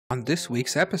On this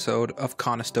week's episode of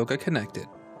Conestoga Connected,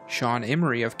 Sean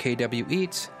Emery of KW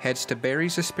Eats heads to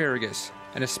Barry's Asparagus,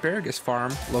 an asparagus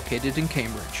farm located in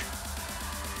Cambridge.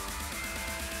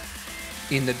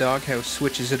 In the Doghouse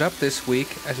switches it up this week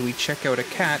as we check out a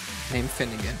cat named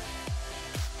Finnegan.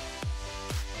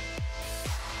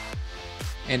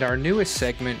 And our newest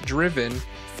segment, Driven,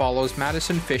 follows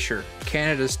Madison Fisher,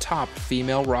 Canada's top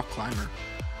female rock climber.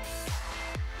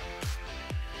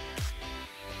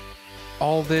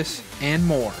 All this and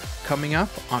more coming up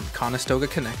on Conestoga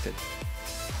Connected.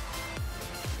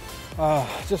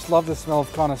 Just love the smell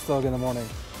of Conestoga in the morning.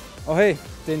 Oh hey,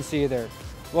 didn't see you there.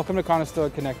 Welcome to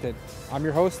Conestoga Connected. I'm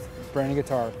your host, Brandon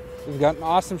Guitar. We've got an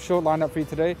awesome show lined up for you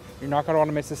today. You're not going to want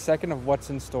to miss a second of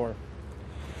what's in store.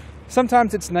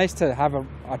 Sometimes it's nice to have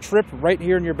a trip right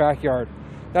here in your backyard.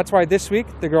 That's why this week,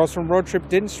 the girls from Road Trip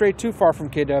didn't stray too far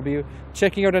from KW,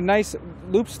 checking out a nice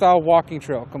loop-style walking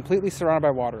trail, completely surrounded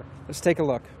by water. Let's take a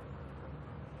look.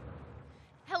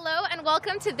 Hello and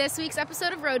welcome to this week's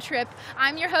episode of Road Trip.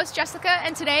 I'm your host Jessica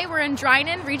and today we're in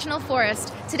Drynan Regional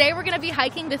Forest. Today we're going to be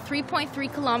hiking the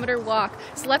 3.3 kilometer walk,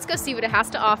 so let's go see what it has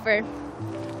to offer.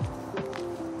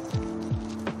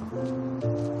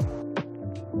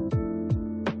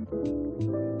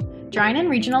 Drynan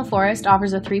Regional Forest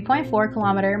offers a 3.4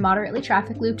 kilometer moderately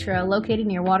traffic loop trail located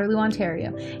near Waterloo,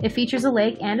 Ontario. It features a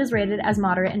lake and is rated as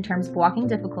moderate in terms of walking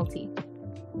difficulty.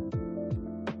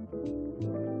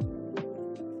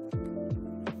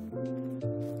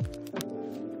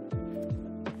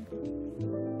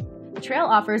 The trail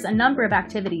offers a number of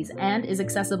activities and is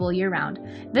accessible year-round.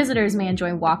 Visitors may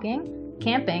enjoy walking,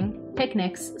 camping,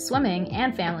 picnics, swimming,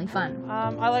 and family fun.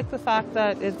 I like the fact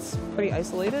that it's pretty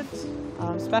isolated,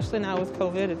 especially now with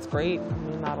COVID. It's great. I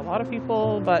mean, not a lot of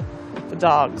people, but the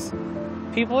dogs.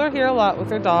 People are here a lot with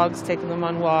their dogs, taking them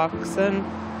on walks, and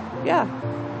yeah,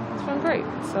 it's been great.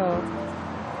 So,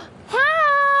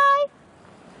 Hi!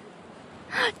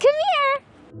 Come here!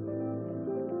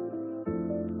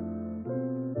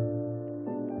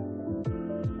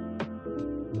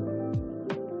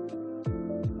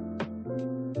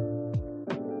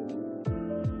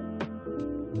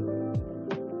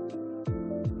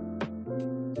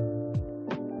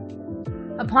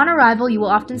 Upon arrival, you will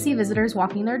often see visitors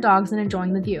walking their dogs and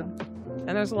enjoying the view.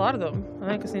 and there's a lot of them. I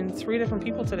think I've seen 3 different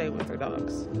people today with their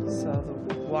dogs. So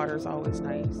the water's always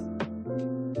nice.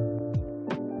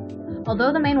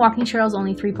 Although the main walking trail is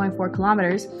only 3.4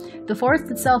 kilometers, the forest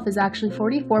itself is actually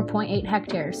 44.8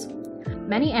 hectares.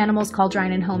 Many animals call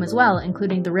Drynan home as well,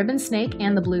 including the ribbon snake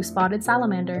and the blue-spotted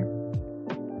salamander.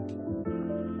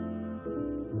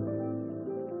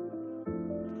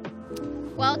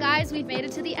 Well guys, we've made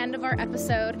it to the end of our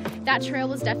episode. That trail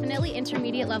was definitely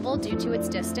intermediate level due to its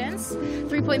distance.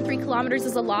 3.3 kilometers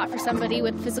is a lot for somebody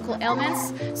with physical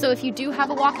ailments, so if you do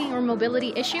have a walking or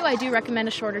mobility issue, I do recommend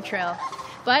a shorter trail.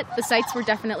 But the sights were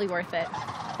definitely worth it.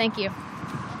 Thank you.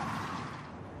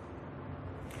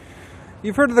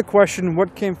 You've heard of the question,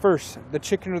 what came first, the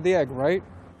chicken or the egg, right?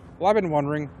 Well, I've been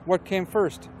wondering, what came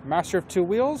first, Master of Two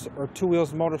Wheels or Two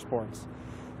Wheels Motorsports?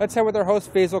 Let's head with our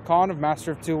host Faisal Khan of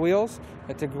Master of Two Wheels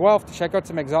to Guelph to check out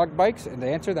some exotic bikes and to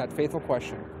answer that faithful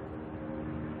question.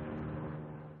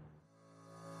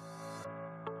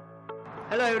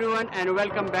 Hello everyone and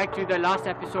welcome back to the last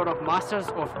episode of Masters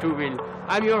of Two Wheel.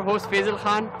 I'm your host Faisal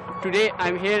Khan. Today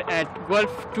I'm here at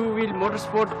Guelph Two Wheel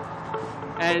Motorsport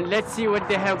and let's see what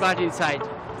they have got inside.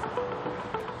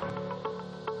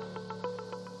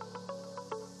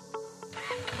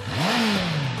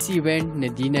 This event,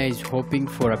 Nadina is hoping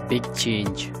for a big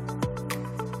change.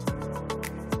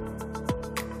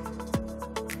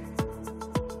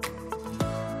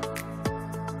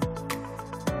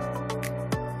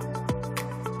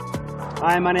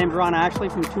 Hi, my name's Ron Ashley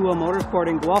from 2 Wheel Motorsport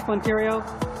in Guelph, Ontario.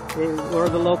 We're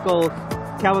the local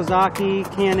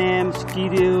Kawasaki, Can-Am,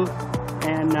 Ski-Doo,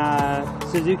 and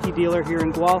Suzuki dealer here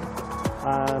in Guelph.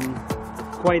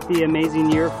 Quite the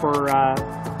amazing year for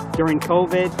during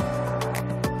COVID.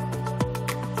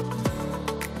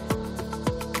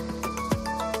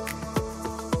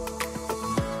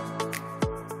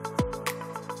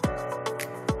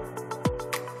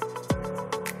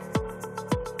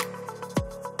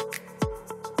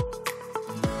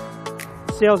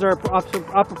 Sales are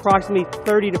up approximately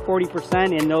 30 to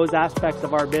 40% in those aspects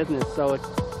of our business, so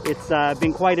it's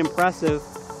been quite impressive.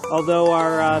 Although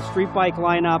our street bike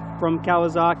lineup from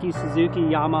Kawasaki, Suzuki,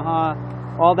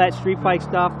 Yamaha, all that street bike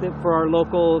stuff that for our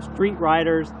local street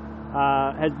riders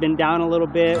has been down a little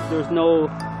bit. There's no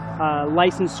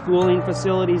licensed schooling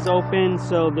facilities open,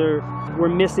 so we're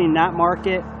missing that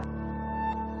market.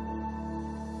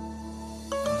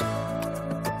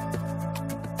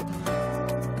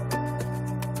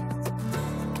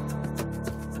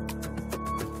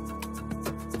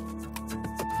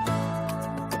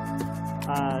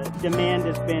 demand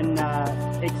has been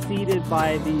exceeded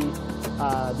by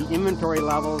the inventory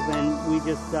levels, and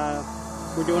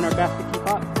we're doing our best to keep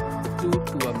up. Due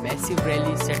to a massive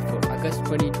rally set for August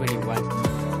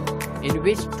 2021, in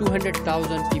which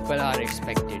 200,000 people are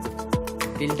expected.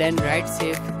 Till then, ride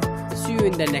safe. See you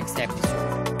in the next episode.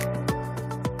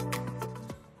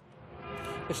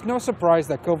 It's no surprise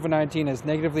that COVID-19 has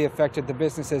negatively affected the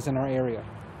businesses in our area.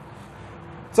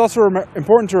 It's also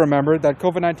important to remember that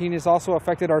COVID-19 has also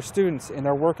affected our students in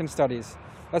their work and studies.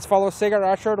 Let's follow Sagar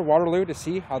Ashar to Waterloo to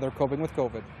see how they're coping with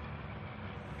COVID.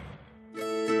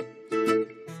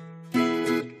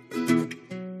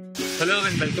 Hello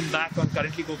and welcome back on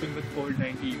Currently Coping with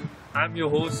COVID-19. I'm your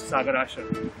host Sagar Ashar.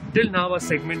 Till now our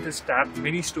segment has tapped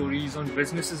many stories on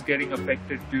businesses getting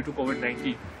affected due to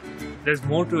COVID-19. There's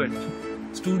more to it.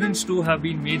 Students too have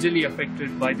been majorly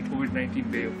affected by the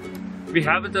COVID-19 wave. We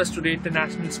have with us today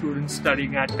international students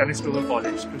studying at Conestoga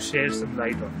College to share some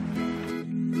light on it.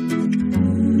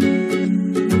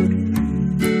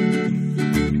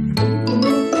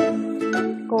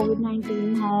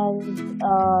 COVID-19 has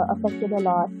affected a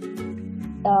lot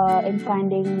in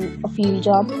finding a field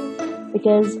job,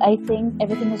 because I think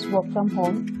everything is work from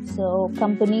home. So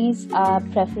companies are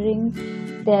preferring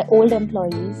their old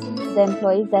employees, the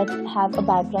employees that have a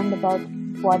background about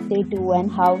what they do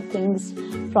and how things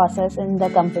process in the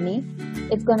company.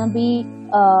 It's going to be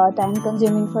time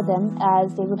consuming for them,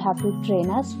 as they would have to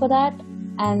train us for that.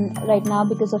 And right now,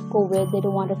 because of COVID, they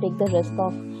don't want to take the risk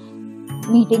of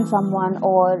meeting someone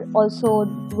or also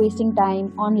wasting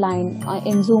time online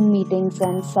in Zoom meetings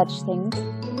and such things.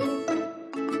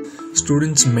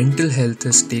 Students' mental health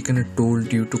has taken a toll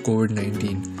due to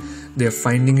COVID-19. They are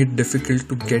finding it difficult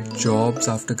to get jobs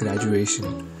after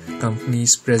graduation.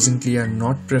 Companies presently are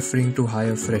not preferring to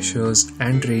hire freshers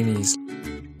and trainees.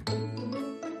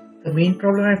 The main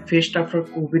problem I faced after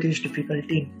COVID is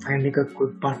difficulty in finding a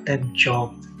good part-time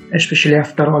job, especially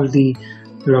after all the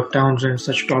lockdowns and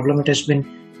such problem. It has been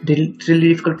really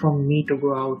difficult for me to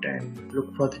go out and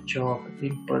look for the job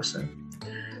in person.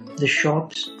 The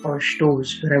shops or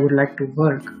stores where I would like to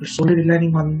work are solely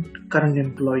relying on current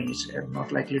employees and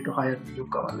not likely to hire a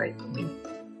newcomer like me.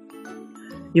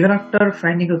 Even after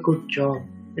finding a good job,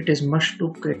 it is must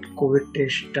to get COVID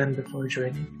test done before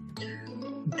joining.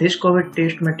 This COVID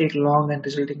test may take long and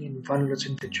resulting in one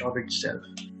losing the job itself.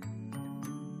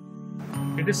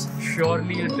 It is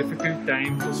surely a difficult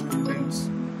time for students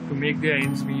to make their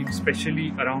ends meet,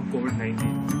 especially around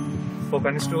COVID-19. For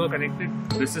Conestoga Connected,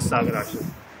 this is Sagar Ashar.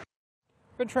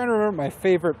 I've been trying to remember what my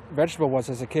favorite vegetable was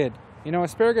as a kid. You know,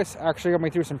 asparagus actually got me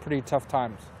through some pretty tough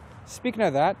times. Speaking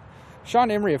of that, Sean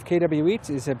Emery of KW Eats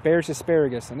is at Bear's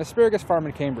Asparagus, an asparagus farm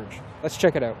in Cambridge. Let's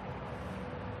check it out.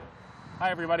 Hi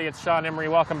everybody, it's Sean Emery.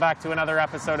 Welcome back to another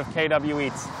episode of KW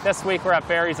Eats. This week we're at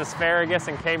Barry's Asparagus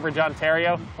in Cambridge,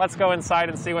 Ontario. Let's go inside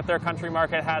and see what their country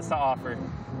market has to offer.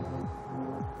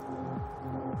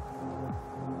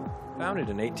 Founded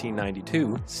in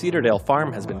 1892, Cedardale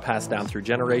Farm has been passed down through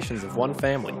generations of one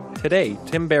family. Today,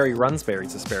 Tim Barry runs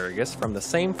Barry's Asparagus from the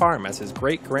same farm as his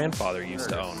great-grandfather used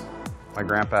to own. My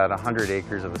grandpa had 100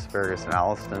 acres of asparagus in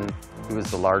Alliston. He was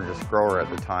the largest grower at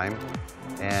the time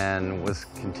and was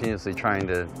continuously trying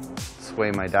to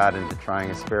sway my dad into trying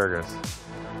asparagus.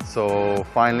 So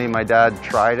finally my dad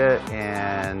tried it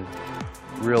and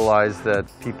realized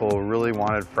that people really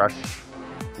wanted fresh,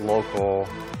 local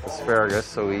asparagus,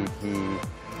 so he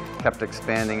kept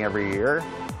expanding every year,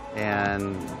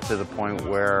 and to the point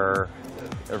where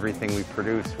everything we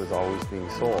produced was always being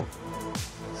sold.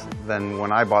 Then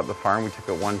when I bought the farm, we took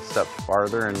it one step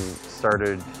farther and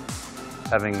started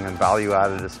having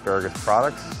value-added asparagus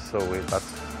products. So that's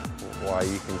why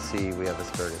you can see we have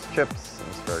asparagus chips,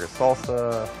 asparagus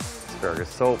salsa, asparagus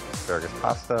soap, asparagus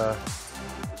pasta.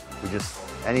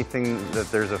 Anything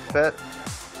that there's a fit,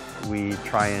 we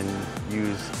try and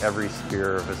use every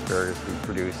spear of asparagus we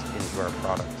produce into our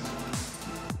products.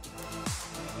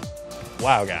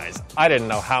 Wow guys, I didn't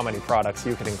know how many products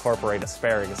you could incorporate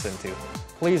asparagus into.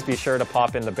 Please be sure to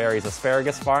pop into Barry's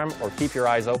Asparagus Farm or keep your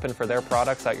eyes open for their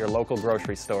products at your local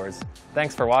grocery stores.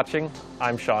 Thanks for watching.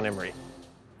 I'm Sean Emery.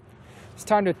 It's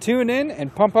time to tune in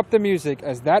and pump up the music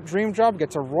as that dream job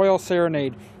gets a royal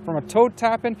serenade from a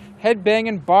toe-tapping,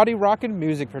 head-banging, body-rocking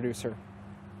music producer.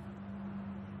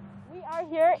 We are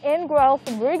here in Guelph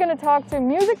and we're going to talk to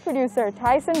music producer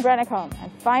Tyson Brennicombe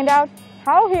and find out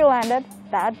how he landed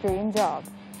that dream job.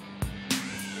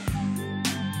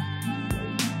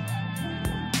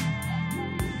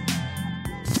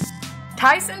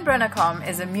 Tyson Brennicombe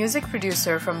is a music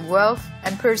producer from Guelph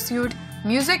and pursued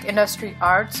music industry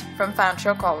arts from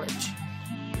Fanshawe College.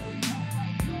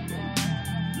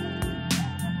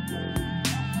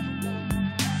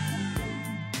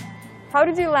 How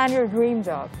did you land your dream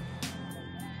job?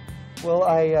 Well,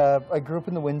 I grew up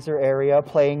in the Windsor area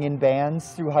playing in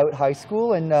bands throughout high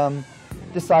school, and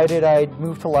decided I'd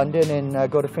move to London and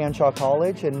go to Fanshawe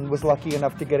College, and was lucky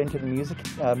enough to get into the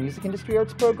music industry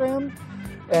arts program,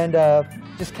 and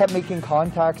just kept making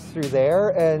contacts through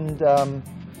there, and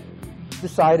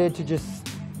decided to just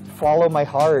follow my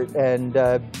heart and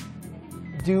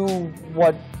do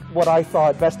what I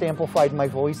thought best amplified my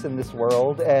voice in this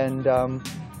world, and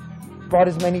brought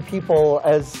as many people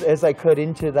as I could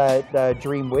into that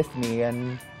dream with me,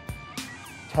 and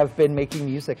have been making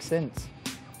music since.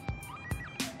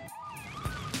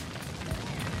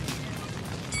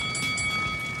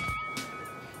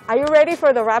 Are you ready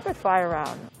for the rapid fire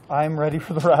round? I'm ready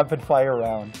for the rapid fire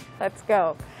round. Let's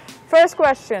go. First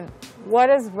question, what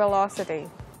is velocity?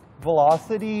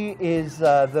 Velocity is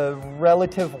the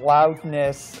relative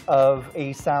loudness of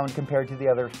a sound compared to the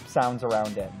other sounds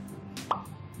around it.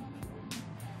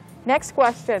 Next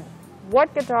question,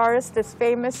 what guitarist is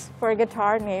famous for a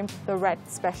guitar named the Red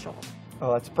Special?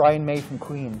 Oh, that's Brian May from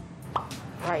Queen.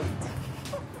 Right.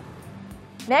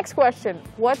 Next question,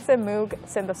 what's a Moog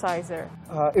synthesizer?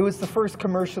 It was the first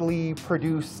commercially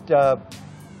produced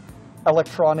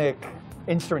electronic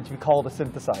instrument to be called a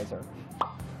synthesizer.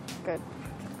 Good.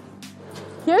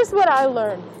 Here's what I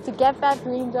learned. To get that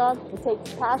dream job, it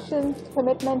takes passion,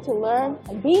 commitment to learn,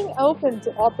 and being open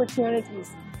to opportunities,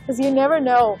 because you never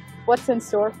know what's in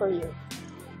store for you.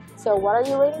 So what are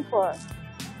you waiting for?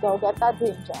 Go get that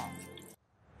dream job.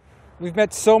 We've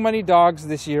met so many dogs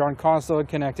this year on Conestoga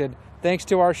Connected, thanks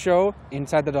to our show,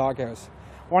 Inside the Doghouse.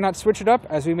 Why not switch it up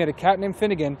as we met a cat named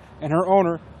Finnegan and her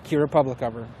owner, Kira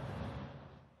Publicover.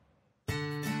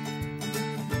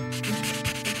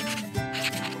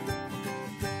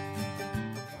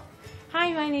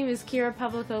 Hi, my name is Kira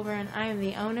Publicover and I am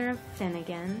the owner of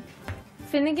Finnegan.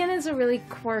 Finnegan is a really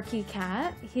quirky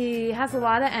cat. He has a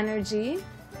lot of energy.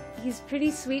 He's pretty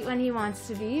sweet when he wants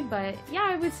to be, but yeah,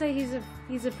 I would say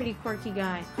he's a pretty quirky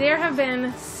guy. There have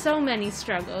been so many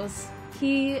struggles.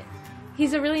 He's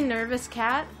a really nervous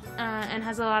cat and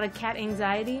has a lot of cat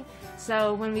anxiety.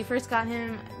 So when we first got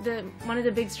him, one of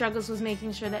the big struggles was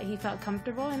making sure that he felt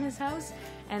comfortable in his house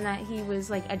and that he was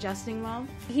like adjusting well.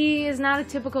 He is not a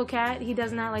typical cat. He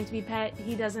does not like to be pet.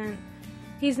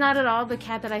 He's not at all the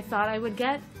cat that I thought I would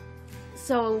get.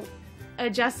 So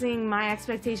adjusting my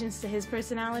expectations to his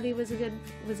personality was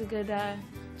a good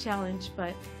challenge,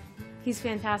 but he's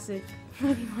fantastic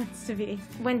when he wants to be.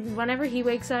 Whenever he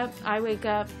wakes up, I wake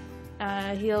up.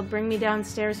 He'll bring me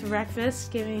downstairs for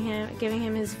breakfast, giving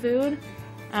him his food,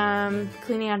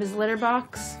 cleaning out his litter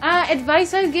box.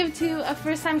 Advice I'd give to a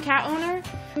first-time cat owner: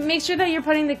 make sure that you're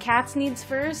putting the cat's needs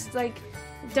first. Like,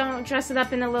 don't dress it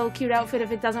up in a little cute outfit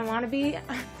if it doesn't want to be.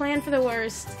 Plan for the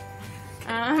worst.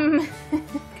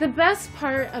 The best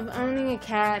part of owning a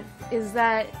cat is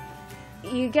that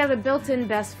you get a built-in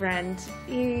best friend.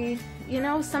 You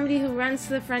know, somebody who runs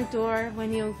to the front door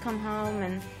when you come home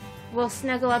and will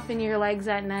snuggle up in your legs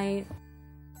at night.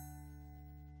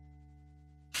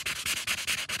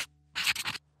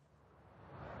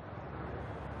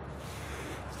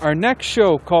 Our next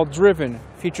show, called Driven,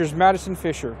 features Madison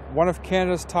Fisher, one of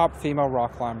Canada's top female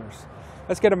rock climbers.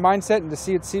 Let's get a mindset and to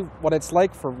see what it's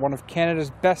like for one of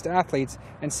Canada's best athletes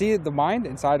and see the mind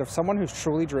inside of someone who's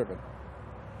truly driven.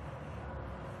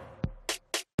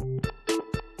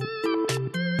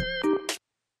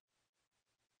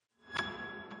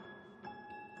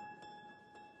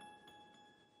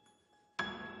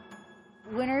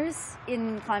 Winners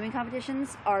in climbing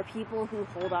competitions are people who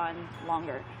hold on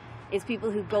longer. It's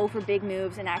people who go for big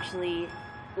moves and actually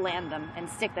land them and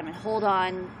stick them and hold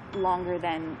on longer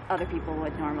than other people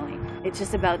would normally. It's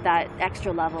just about that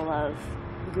extra level of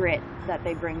grit that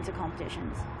they bring to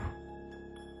competitions.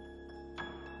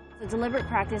 So deliberate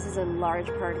practice is a large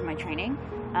part of my training.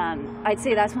 I'd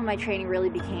say that's when my training really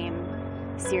became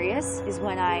serious, is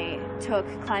when I took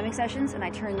climbing sessions and I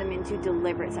turned them into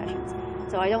deliberate sessions.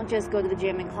 So I don't just go to the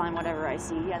gym and climb whatever I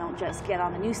see. I don't just get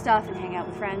on the new stuff and hang out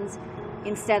with friends.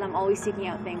 Instead, I'm always seeking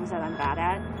out things that I'm bad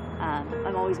at.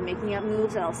 I'm always making up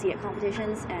moves that I'll see at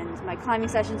competitions, and my climbing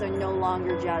sessions are no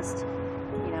longer just,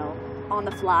 on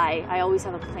the fly. I always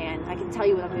have a plan. I can tell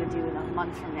you what I'm going to do in a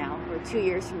month from now or 2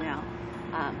 years from now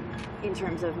in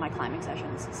terms of my climbing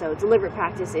sessions. So deliberate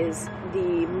practice is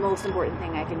the most important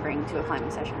thing I can bring to a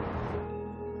climbing session.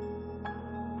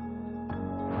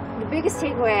 The biggest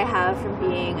takeaway I have from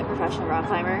being a professional rock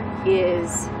climber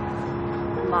is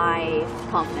my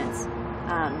confidence.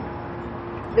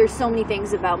 There's so many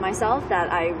things about myself that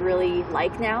I really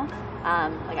like now.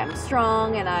 Like I'm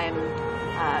strong and I'm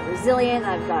resilient,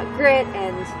 I've got grit,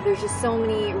 and there's just so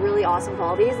many really awesome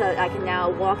qualities that I can now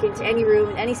walk into any room,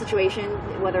 in any situation,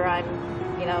 whether I'm,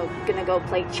 gonna go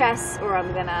play chess or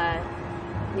I'm gonna,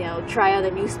 try out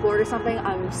a new sport or something.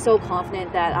 I'm so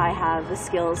confident that I have the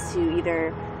skills to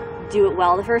either do it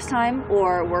well the first time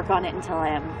or work on it until I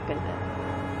am good at it.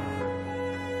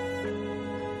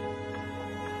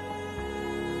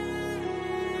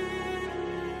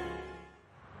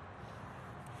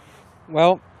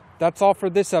 Well, that's all for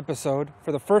this episode,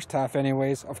 for the first half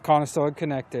anyways, of Conestoga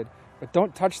Connected. But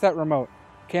don't touch that remote.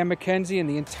 Cam McKenzie and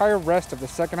the entire rest of the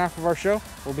second half of our show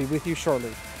will be with you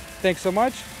shortly. Thanks so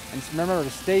much, and remember to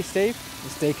stay safe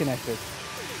and stay connected.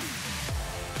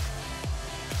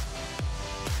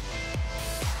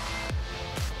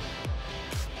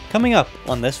 Coming up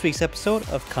on this week's episode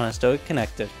of Conestoga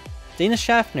Connected, Dana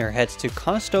Schaffner heads to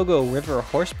Conestoga River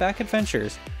Horseback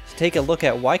Adventures to take a look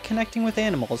at why connecting with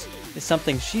animals is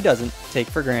something she doesn't take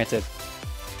for granted.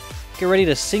 Get ready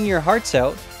to sing your hearts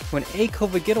out when a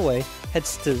COVID getaway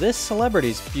heads to this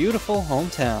celebrity's beautiful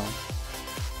hometown.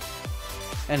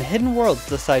 And Hidden Worlds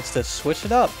decides to switch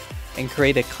it up and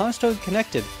create a Conestoga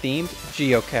Connected themed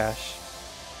geocache.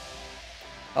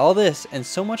 All this and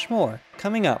so much more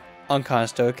coming up on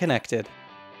Conestoga Connected.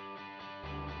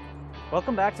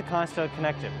 Welcome back to Conestoga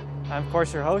Connected. I'm of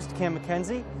course your host, Cam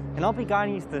McKenzie, and I'll be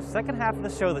guiding you through the second half of the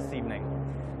show this evening.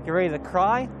 Get ready to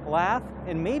cry, laugh,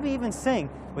 and maybe even sing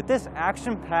with this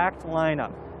action-packed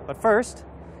lineup. But first,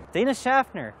 Dana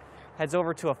Schaffner heads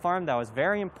over to a farm that was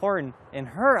very important in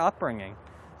her upbringing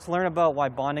to learn about why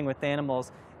bonding with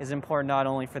animals is important not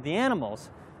only for the animals,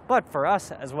 but for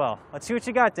us as well. Let's see what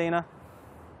you got, Dana.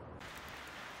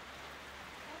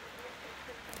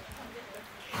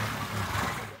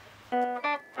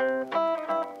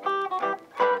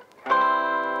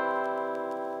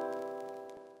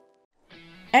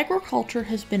 Agriculture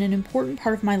has been an important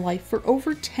part of my life for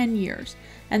over 10 years,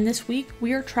 and this week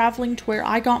we are traveling to where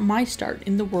I got my start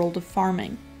in the world of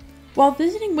farming. While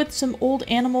visiting with some old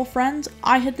animal friends,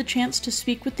 I had the chance to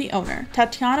speak with the owner,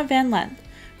 Tatiana Van Lent,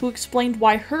 who explained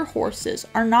why her horses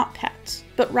are not pets,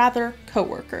 but rather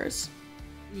co-workers.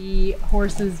 The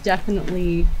horses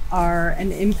definitely are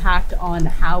an impact on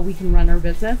how we can run our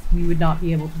business. We would not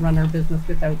be able to run our business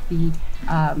without the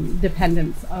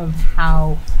dependence of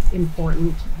how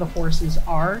important the horses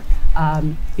are,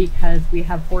 because we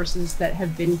have horses that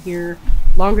have been here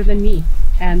longer than me,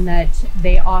 and that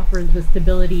they offer the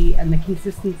stability and the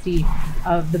consistency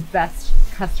of the best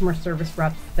customer service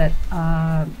reps that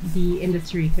the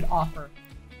industry could offer.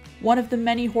 One of the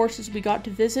many horses we got to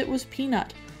visit was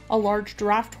Peanut, a large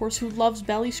draft horse who loves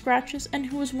belly scratches and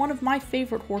who was one of my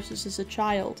favorite horses as a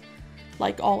child.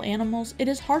 Like all animals, it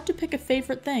is hard to pick a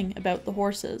favorite thing about the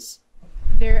horses.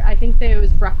 I think that it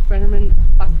was Buck Brenneman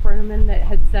that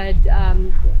had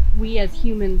said, we as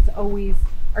humans always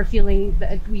are feeling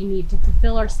that we need to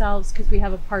fulfill ourselves because we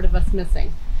have a part of us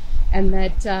missing. And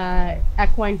that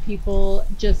equine people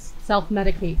just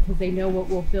self-medicate because they know what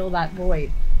will fill that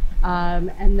void.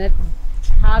 And that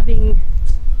having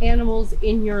animals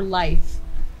in your life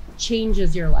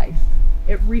changes your life.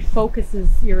 It refocuses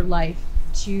your life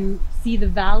to see the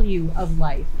value of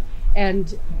life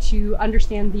and to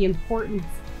understand the importance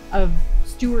of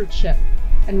stewardship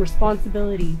and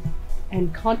responsibility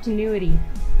and continuity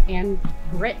and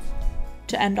grit.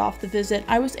 To end off the visit,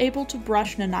 I was able to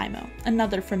brush Nanaimo,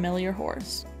 another familiar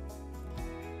horse.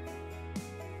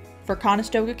 For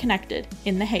Conestoga Connected,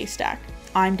 in the Haystack,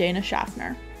 I'm Dana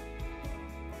Schaffner.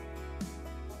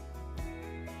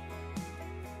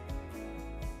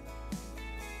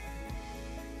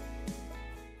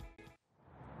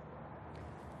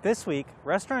 This week,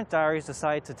 Restaurant Diaries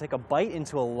decided to take a bite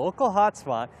into a local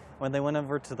hotspot when they went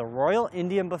over to the Royal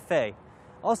Indian Buffet.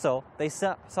 Also, they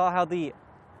saw how the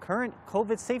current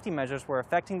COVID safety measures were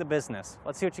affecting the business.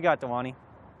 Let's see what you got, Dewani.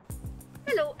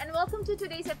 Hello and welcome to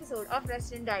today's episode of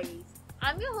Restaurant Diaries.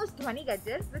 I'm your host Dhwani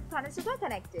Gajjar with Conestoga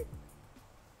Connected.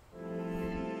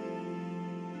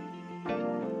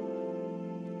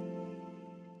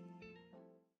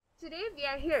 Today we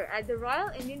are here at the Royal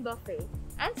Indian Buffet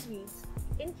and Suites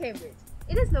in Cambridge.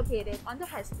 It is located on the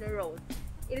Hespeler Road.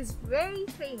 It is very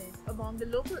famous among the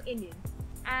local Indians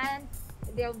and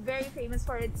they are very famous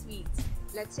for its sweets.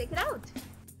 Let's check it out.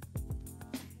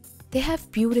 They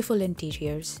have beautiful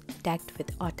interiors decked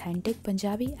with authentic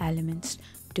Punjabi elements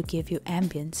to give you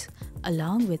ambience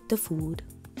along with the food.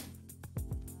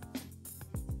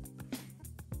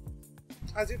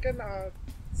 As you can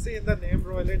see in the name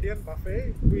Royal Indian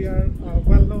Buffet, we are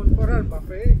well known for our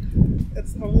buffet.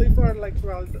 It's only for like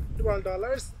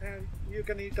 $12 and you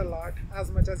can eat a lot,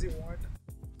 as much as you want.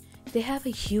 They have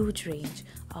a huge range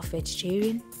of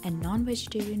vegetarian and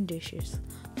non-vegetarian dishes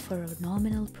for a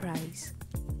nominal price.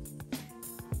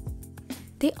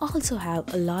 They also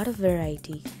have a lot of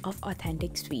variety of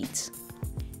authentic sweets.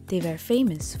 They were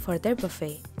famous for their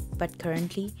buffet, but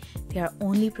currently they are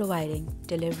only providing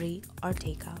delivery or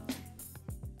takeout.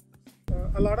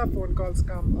 A lot of phone calls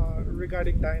come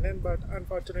regarding dine-in, but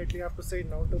unfortunately I have to say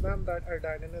no to them that our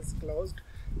dine-in is closed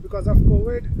because of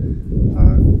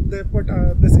COVID. They put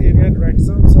this area in red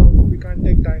zone, so we can't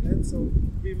take dine-in, so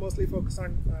we mostly focus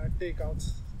on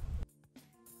takeouts.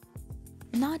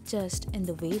 Not just in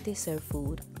the way they serve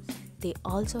food, they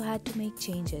also had to make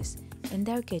changes in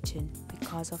their kitchen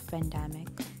because of pandemic.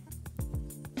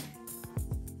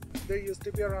 There used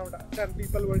to be around 10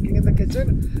 people working in the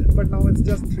kitchen, but now it's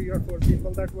just 3 or 4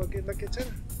 people that work in the kitchen.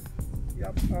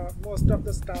 Yep, most of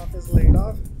the staff is laid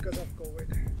off because of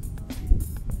COVID.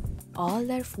 All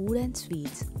their food and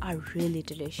sweets are really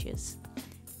delicious,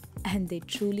 and they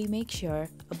truly make sure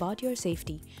about your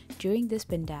safety during this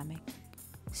pandemic.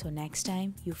 So next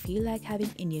time you feel like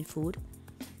having Indian food,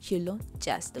 you'll know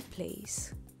just the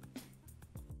place.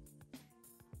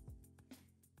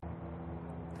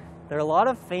 There are a lot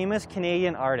of famous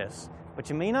Canadian artists, but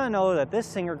you may not know that this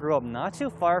singer grew up not too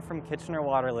far from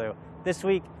Kitchener-Waterloo. This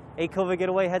week, a COVID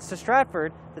Getaway heads to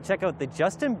Stratford to check out the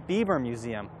Justin Bieber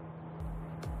Museum.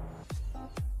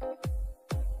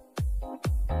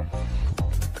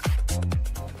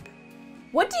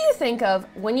 What do you think of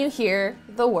when you hear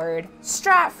the word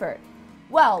Stratford?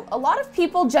 Well, a lot of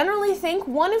people generally think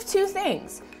one of two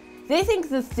things. They think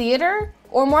the theater,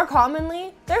 or more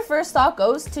commonly, their first thought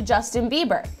goes to Justin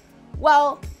Bieber.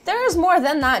 Well, there is more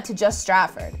than that to just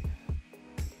Stratford.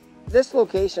 This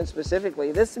location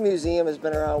specifically, this museum has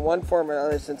been around one form or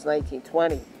another since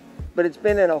 1920, but it's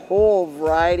been in a whole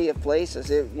variety of places.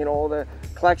 The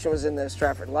collection was in the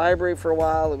Stratford Library for a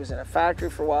while, it was in a factory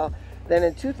for a while. Then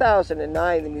in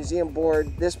 2009, the museum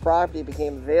board, this property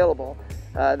became available.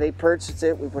 They purchased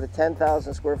it, we put a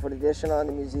 10,000 square foot addition on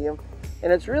the museum,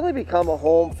 and it's really become a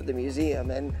home for the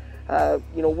museum. And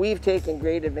we've taken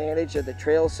great advantage of the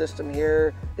trail system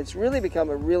here. It's really become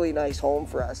a really nice home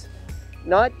for us.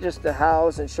 Not just to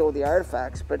house and show the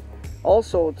artifacts, but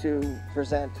also to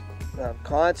present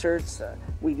concerts.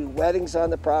 We do weddings on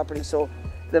the property, so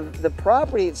the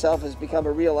property itself has become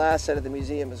a real asset of the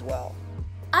museum as well.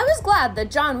 I was glad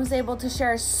that John was able to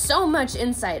share so much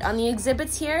insight on the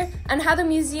exhibits here and how the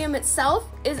museum itself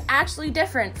is actually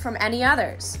different from any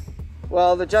others.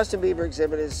 Well, the Justin Bieber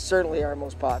exhibit is certainly our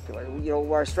most popular.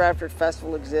 Our Stratford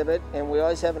Festival exhibit, and we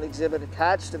always have an exhibit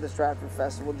attached to the Stratford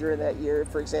Festival during that year.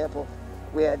 For example,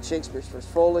 we had Shakespeare's First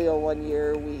Folio one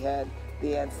year, we had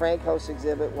the Anne Frank House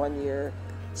exhibit one year.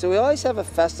 So we always have a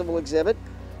festival exhibit,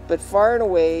 but far and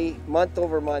away, month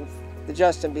over month, the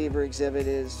Justin Bieber exhibit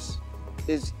is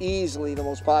easily the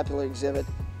most popular exhibit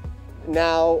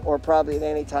now or probably at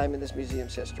any time in this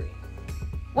museum's history.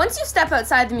 Once you step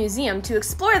outside the museum to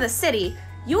explore the city,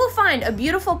 you will find a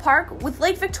beautiful park with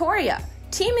Lake Victoria,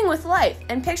 teeming with life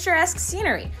and picturesque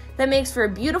scenery that makes for a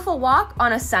beautiful walk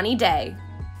on a sunny day.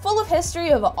 Full of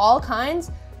history of all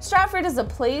kinds, Stratford is a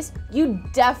place you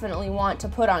definitely want to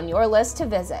put on your list to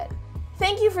visit.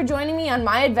 Thank you for joining me on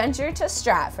my adventure to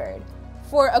Stratford.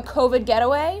 For a COVID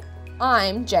Getaway,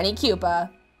 I'm Jenny Cupa.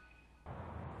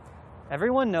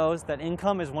 Everyone knows that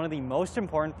income is one of the most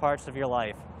important parts of your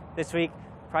life. This week,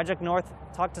 Project North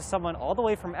talked to someone all the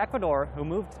way from Ecuador who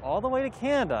moved all the way to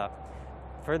Canada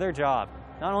for their job,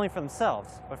 not only for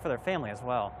themselves, but for their family as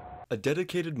well. A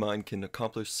dedicated mind can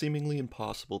accomplish seemingly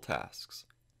impossible tasks.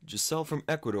 Giselle from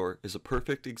Ecuador is a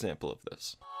perfect example of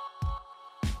this.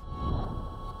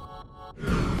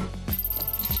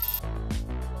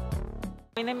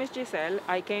 My name is Giselle.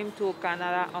 I came to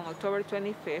Canada on October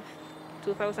 25th,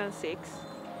 2006,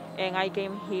 and I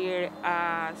came here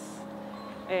as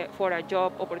for a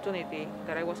job opportunity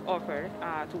that I was offered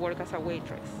to work as a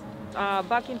waitress.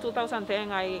 Back in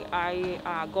 2010,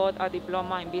 I got a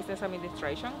diploma in business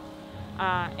administration,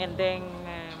 and then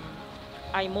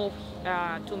I moved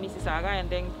to Mississauga and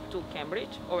then to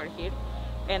Cambridge over here,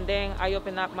 and then I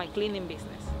opened up my cleaning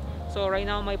business. So right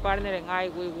now my partner and I,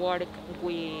 we work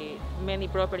with many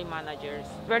property managers.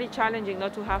 Very challenging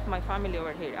not to have my family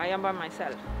over here. I am by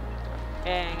myself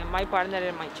and my partner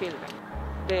and my children.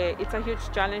 It's a huge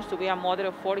challenge to be a mother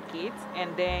of 4 kids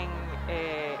and then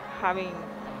having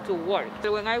to work.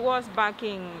 So when I was back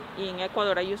in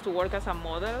Ecuador, I used to work as a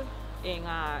model in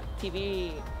a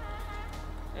TV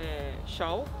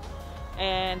show.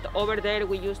 And over there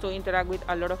we used to interact with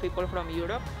a lot of people from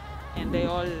Europe, and they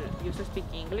all used to speak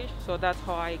English, so that's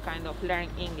how I kind of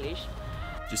learned English.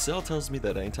 Giselle tells me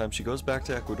that anytime she goes back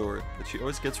to Ecuador, that she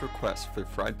always gets requests for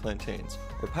fried plantains,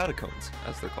 or patacones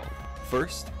as they're called.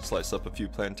 First, slice up a few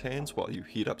plantains while you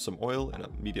heat up some oil in a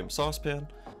medium saucepan.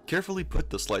 Carefully put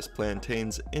the sliced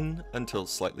plantains in until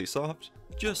slightly soft,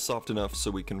 just soft enough so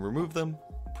we can remove them,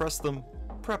 press them,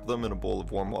 prep them in a bowl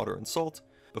of warm water and salt,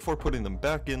 before putting them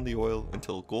back in the oil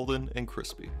until golden and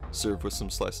crispy. Serve with some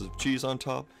slices of cheese on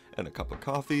top and a cup of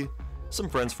coffee, some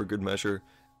friends for good measure,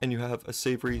 and you have a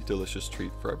savory, delicious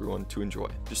treat for everyone to enjoy.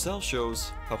 Giselle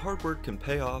shows how hard work can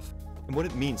pay off and what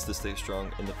it means to stay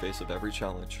strong in the face of every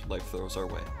challenge life throws our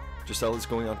way. Giselle is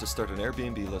going on to start an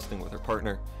Airbnb listing with her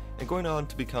partner and going on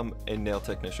to become a nail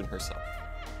technician herself.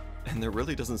 And there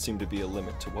really doesn't seem to be a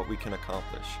limit to what we can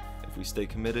accomplish if we stay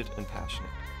committed and passionate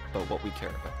about what we care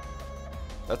about.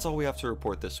 That's all we have to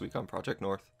report this week on Project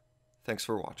North. Thanks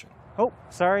for watching. Oh,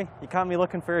 sorry, you caught me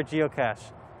looking for a geocache.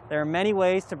 There are many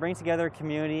ways to bring together a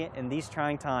community in these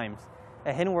trying times.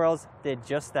 At Hidden Worlds did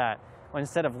just that. When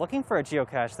instead of looking for a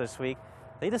geocache this week,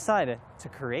 they decided to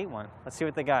create one. Let's see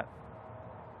what they got.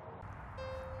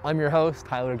 I'm your host,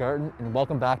 Tyler Garten, and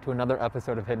welcome back to another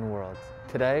episode of Hidden Worlds.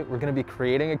 Today, we're going to be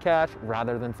creating a cache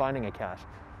rather than finding a cache.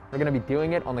 We're going to be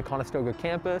doing it on the Conestoga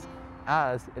campus,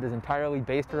 as it is entirely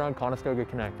based around Conestoga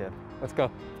Connected. Let's go.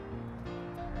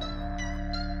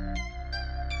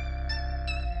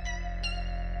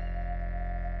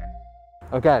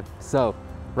 Okay, so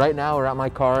right now we're at my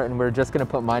car and we're just gonna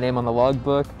put my name on the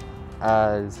logbook,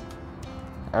 as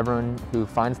everyone who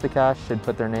finds the cache should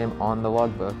put their name on the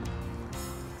logbook.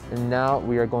 And now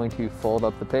we are going to fold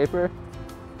up the paper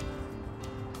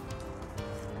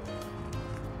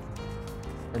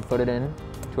and put it in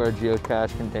to our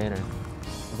geocache container.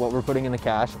 What we're putting in the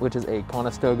cache, which is a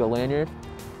Conestoga lanyard,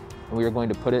 and we are going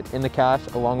to put it in the cache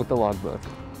along with the logbook.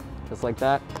 Just like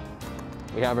that,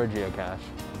 we have our geocache.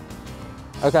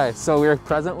 Okay, so we are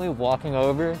presently walking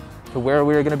over to where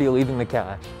we are going to be leaving the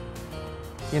cache.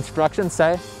 The instructions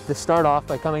say to start off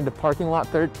by coming to parking lot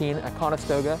 13 at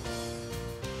Conestoga.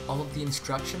 All of the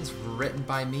instructions were written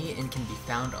by me and can be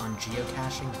found on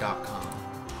geocaching.com.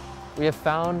 We have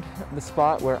found the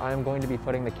spot where I'm going to be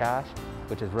putting the cache,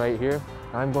 which is right here.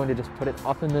 I'm going to just put it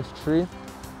up in this tree,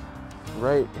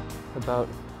 right about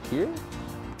here.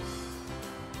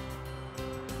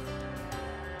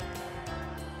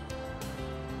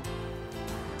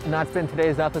 And that's been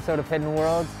today's episode of Hidden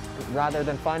Worlds. Rather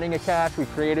than finding a cache, we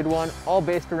created one, all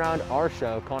based around our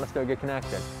show, Conestoga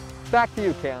Connected. Back to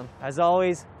you, Cam. As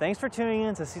always, thanks for tuning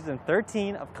in to season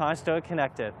 13 of Conestoga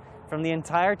Connected. From the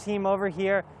entire team over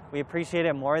here, we appreciate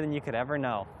it more than you could ever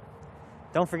know.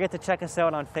 Don't forget to check us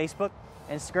out on Facebook,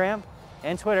 Instagram,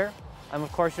 and Twitter. I'm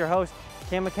of course your host,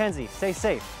 Cam McKenzie. Stay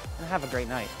safe and have a great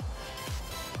night.